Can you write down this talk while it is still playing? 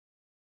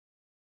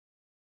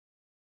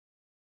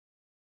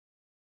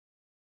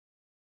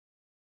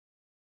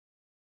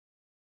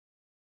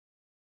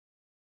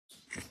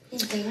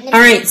All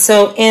right,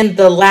 so in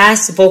the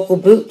last vocal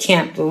boot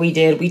camp that we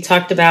did, we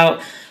talked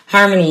about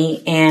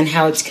harmony and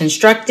how it's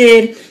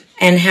constructed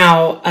and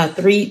how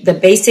the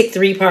basic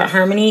three-part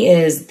harmony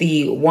is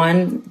the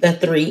 1, the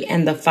 3,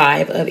 and the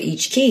 5 of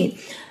each key.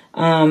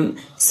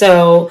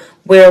 So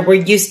where we're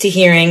used to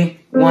hearing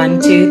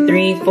 1, 2,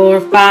 3,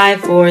 4,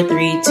 5, 4,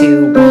 3,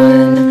 2,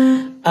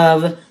 1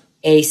 of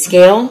a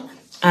scale,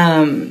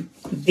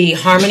 the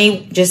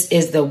harmony just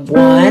is the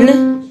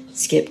 1,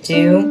 skip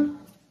 2,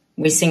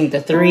 we sing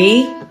the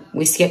 3,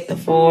 we skip the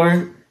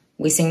 4,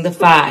 we sing the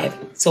 5.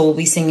 So we'll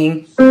be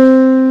singing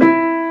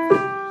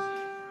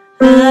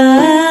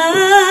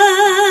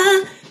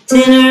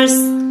tenors,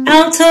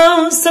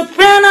 altos,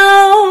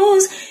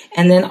 sopranos,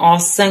 and then all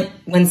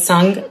when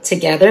sung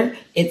together,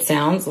 it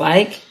sounds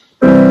like,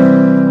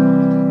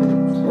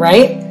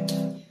 right?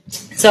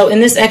 So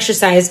in this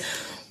exercise,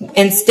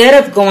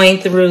 instead of going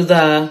through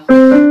the,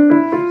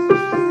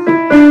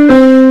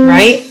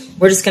 right,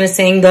 we're just going to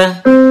sing the,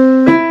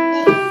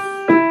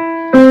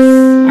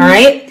 all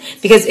right?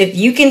 Because if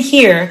you can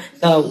hear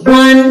the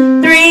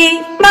 1,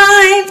 3,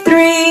 5,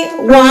 3,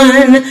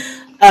 1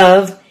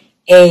 of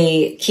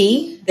a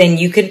key, then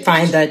you can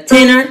find the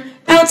tenor,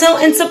 alto,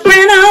 and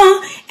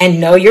soprano, and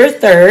know your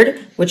third,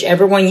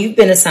 whichever one you've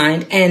been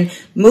assigned, and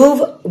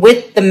move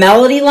with the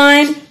melody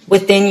line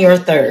within your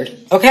third,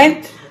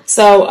 okay?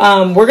 So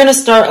we're going to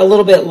start a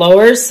little bit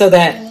lower so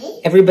that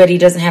everybody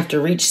doesn't have to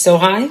reach so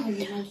high.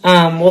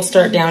 We'll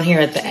start down here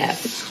at the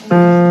F.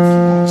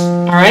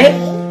 All right?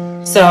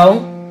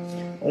 So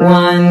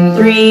 1,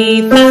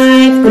 3,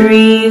 5,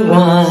 3,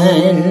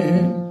 1.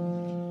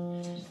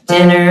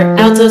 Tenor,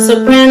 alto,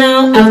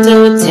 soprano,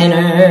 alto,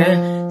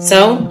 tenor.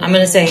 So I'm going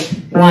to say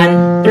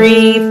 1,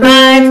 3,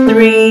 5,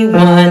 3, 1.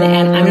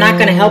 And I'm not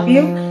going to help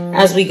you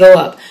as we go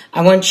up.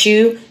 I want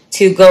you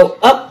to go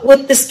up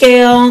with the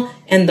scale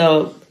in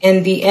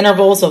the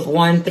intervals of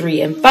 1,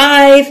 3, and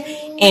 5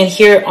 and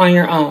hear it on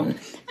your own.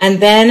 And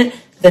then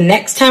the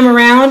next time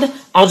around,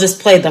 I'll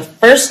just play the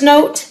first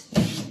note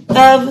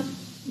of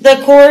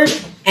the chord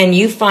and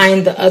you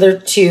find the other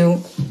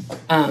two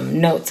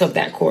notes of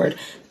that chord.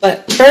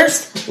 But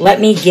first, let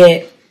me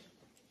get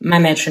my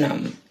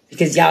metronome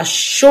because y'all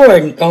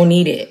sure gonna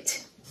need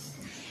it.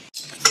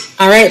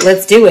 All right,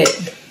 let's do it.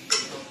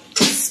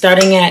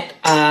 Starting at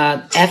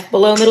F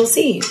below middle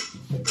C.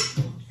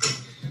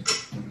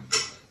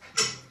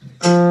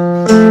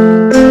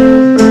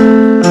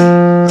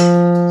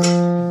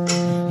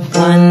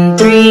 1,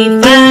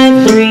 3,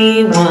 5,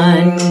 3,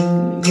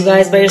 1. You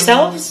guys by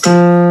yourselves?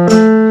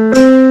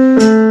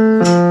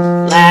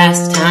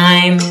 Last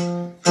time.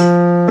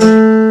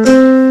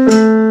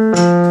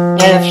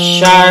 F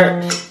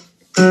sharp.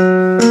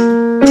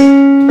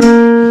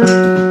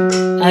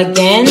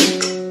 Again.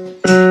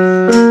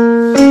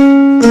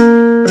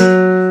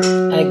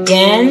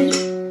 Again.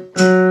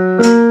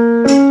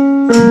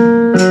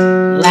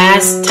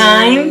 Last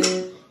time.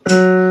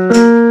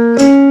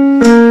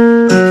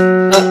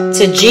 Up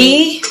to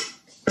G.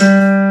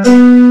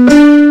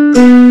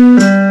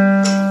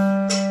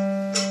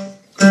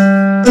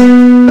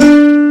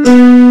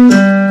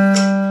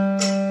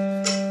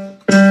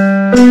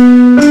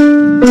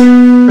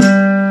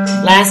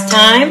 Last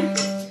time.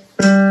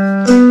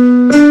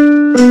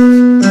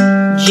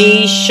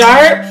 G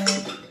sharp.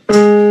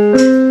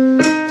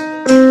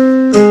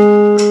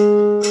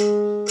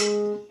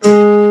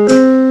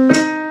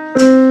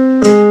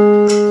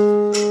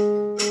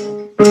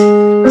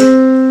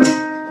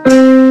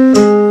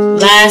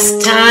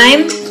 Last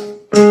time.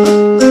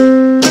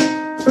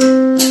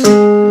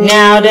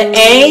 Now to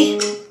A.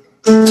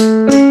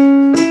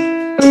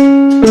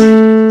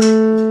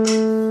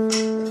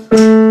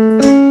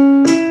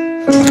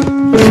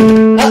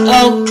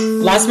 Uh-oh,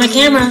 lost my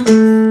camera.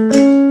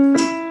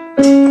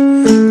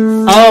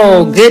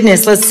 Oh,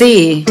 goodness, let's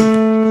see.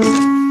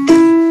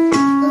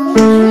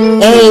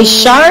 A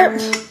sharp.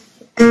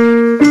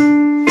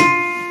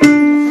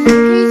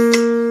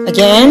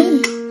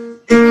 Again.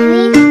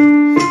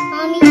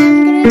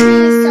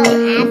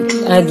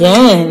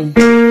 Again.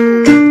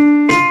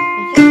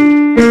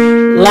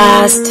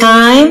 Last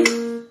time.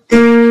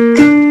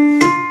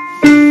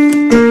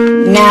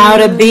 Now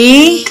to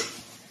B.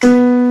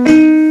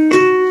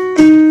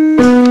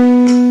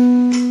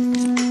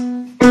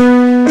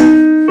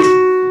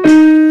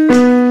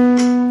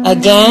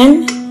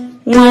 Again.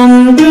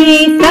 1,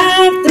 3,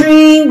 5,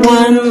 3,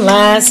 1.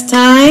 Last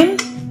time.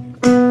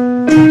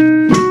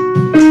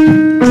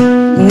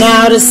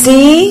 Now to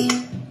C.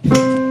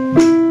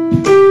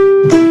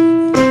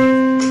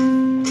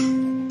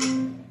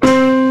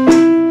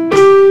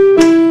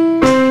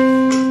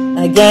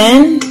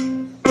 Again.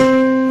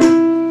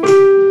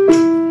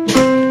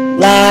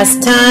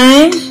 Last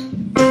time.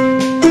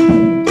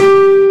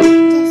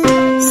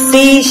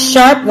 C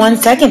sharp. 1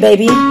 second,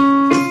 baby.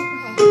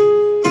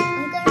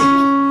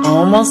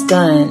 Almost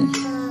done.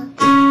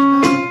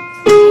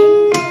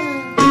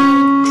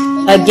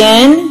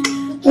 Again.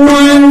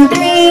 1,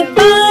 3,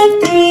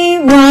 5, 3,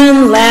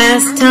 1.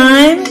 Last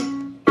time.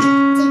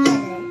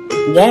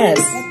 Yes.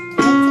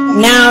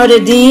 Now to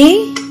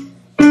D.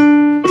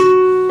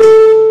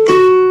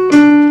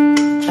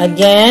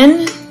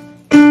 Again.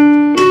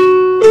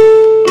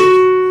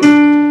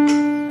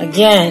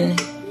 Again.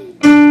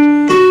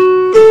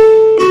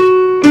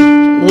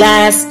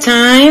 Last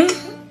time.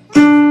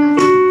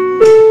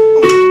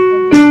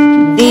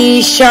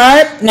 D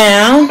sharp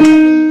now.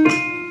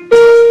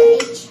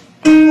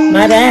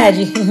 My bad.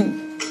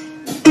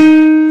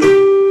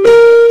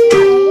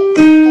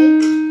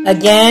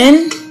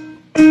 Again.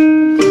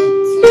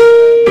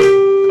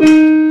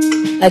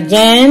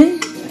 Again.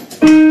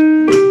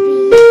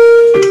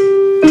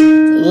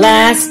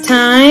 Last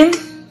time.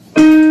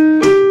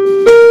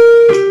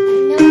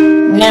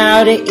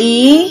 Now to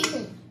E.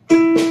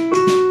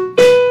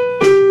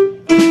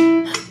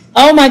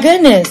 Oh my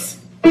goodness.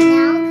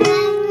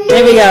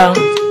 There we go.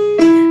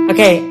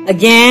 Okay,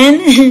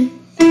 again.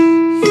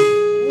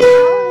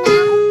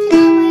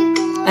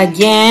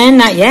 Again,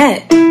 not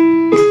yet.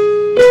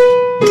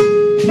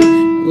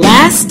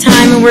 Last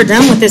time and we're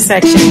done with this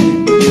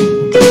section.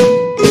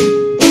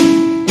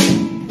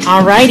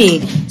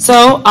 Alrighty,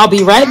 so I'll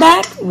be right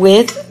back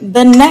with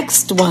the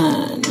next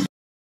one.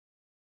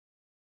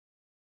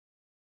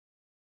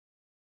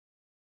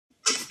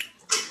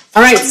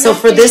 Alright, so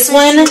for this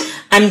one,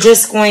 I'm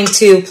just going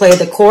to play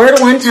the chord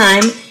one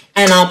time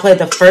and I'll play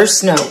the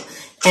first note.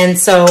 And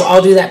so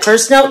I'll do that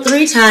first note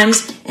 3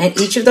 times, and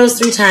each of those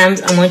 3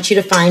 times, I want you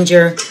to find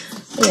your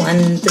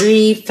 1,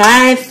 3,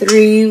 5,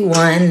 3,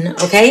 1,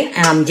 okay?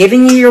 And I'm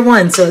giving you your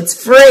 1, so it's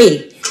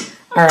free.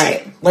 All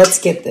right, let's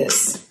get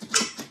this.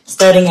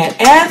 Starting at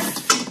F.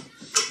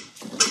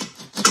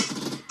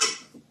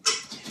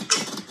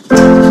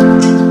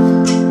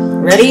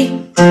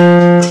 Ready?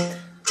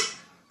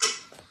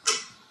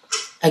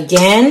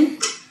 Again.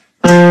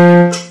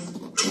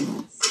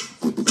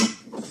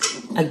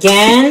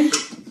 Again.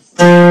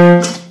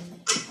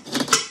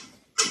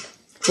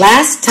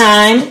 Last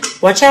time,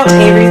 watch out,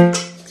 Avery.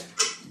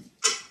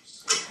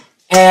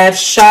 F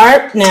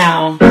sharp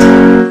now.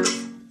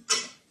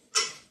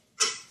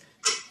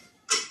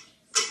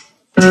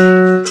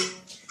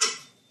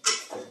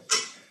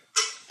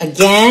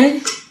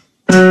 Again.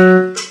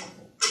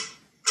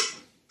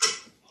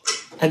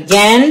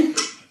 Again.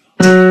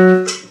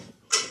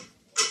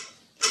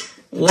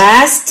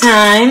 Last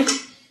time.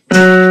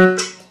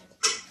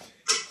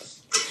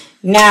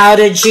 Now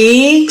to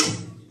G.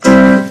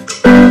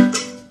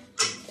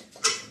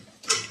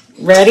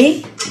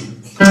 Ready?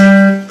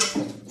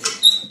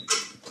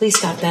 Please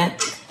stop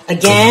that.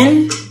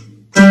 Again.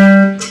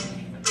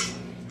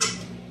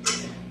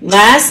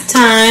 Last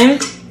time.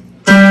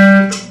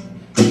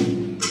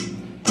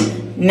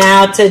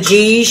 Now to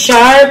G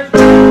sharp.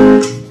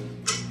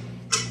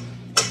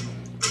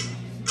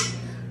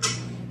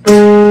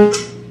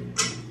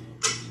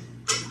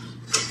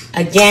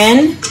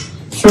 Again.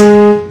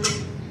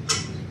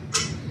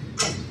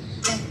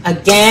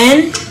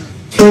 Again.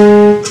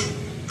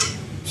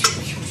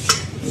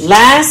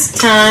 Last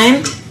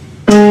time.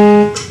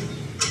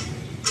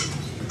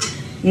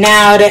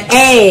 Now to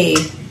A.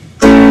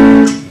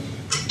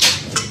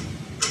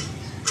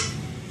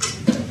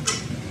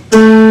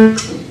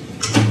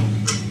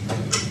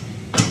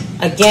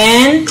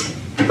 Again.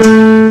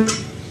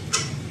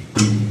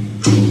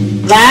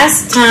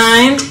 Last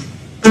time.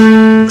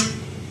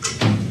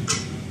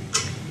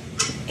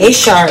 A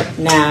sharp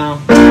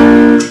now.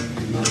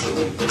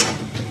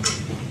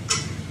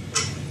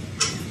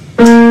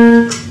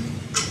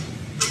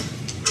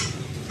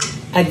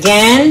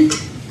 Again.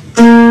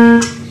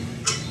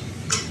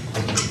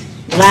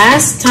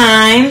 Last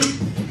time.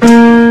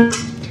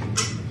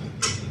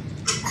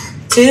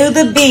 To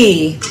the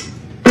B.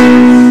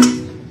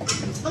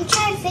 I'm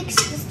trying to fix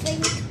this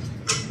thing.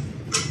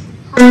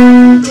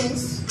 How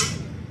this?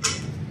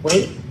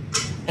 Wait.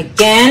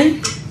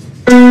 Again.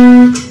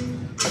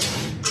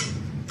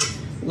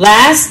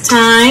 Last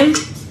time.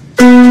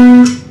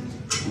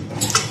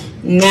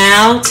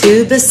 Now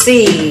to the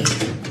C.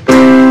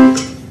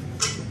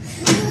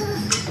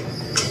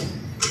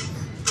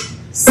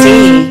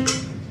 C.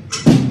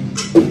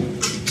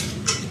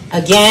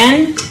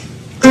 Again.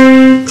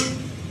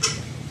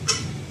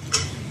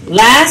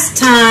 Last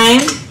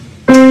time.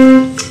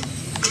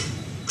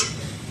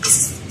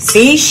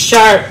 C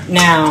sharp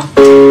now.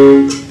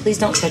 Please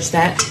don't touch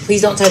that.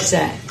 Please don't touch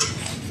that.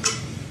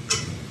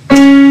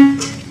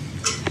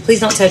 Please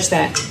don't touch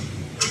that.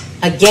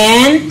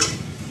 Again.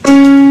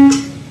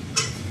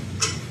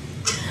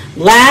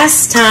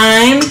 Last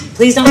time.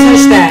 Please don't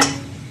touch that.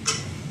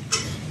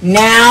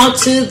 Now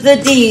to the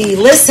D.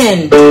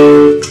 Listen.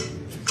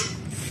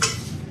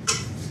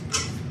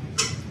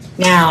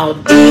 Now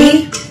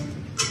D.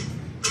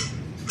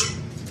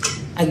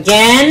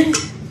 Again.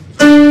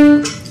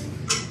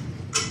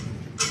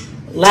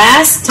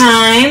 Last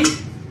time.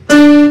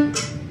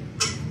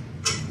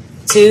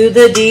 To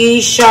the D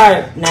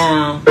sharp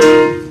now.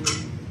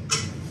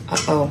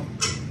 Uh-oh.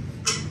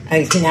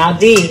 Now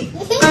D.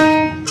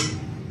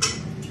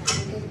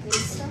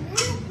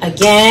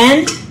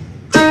 Again.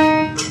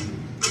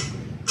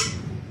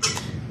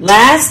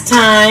 Last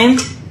time.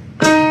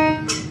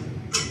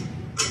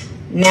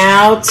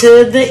 Now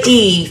to the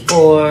E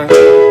for.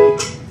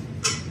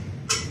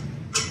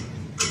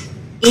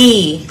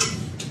 E.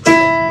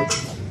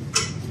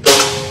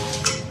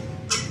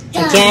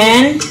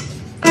 Again.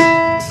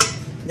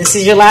 This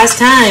is your last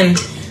time.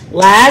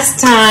 Last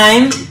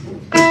time.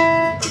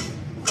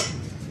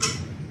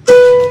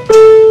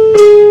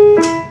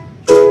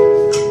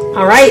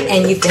 All right,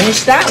 and you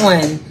finished that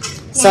one.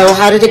 So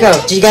how did it go?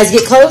 Did you guys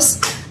get close?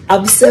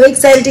 I'm so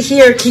excited to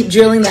hear. Keep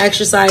drilling the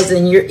exercise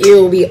and your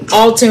ear will be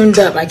all tuned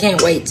up. I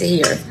can't wait to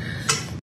hear.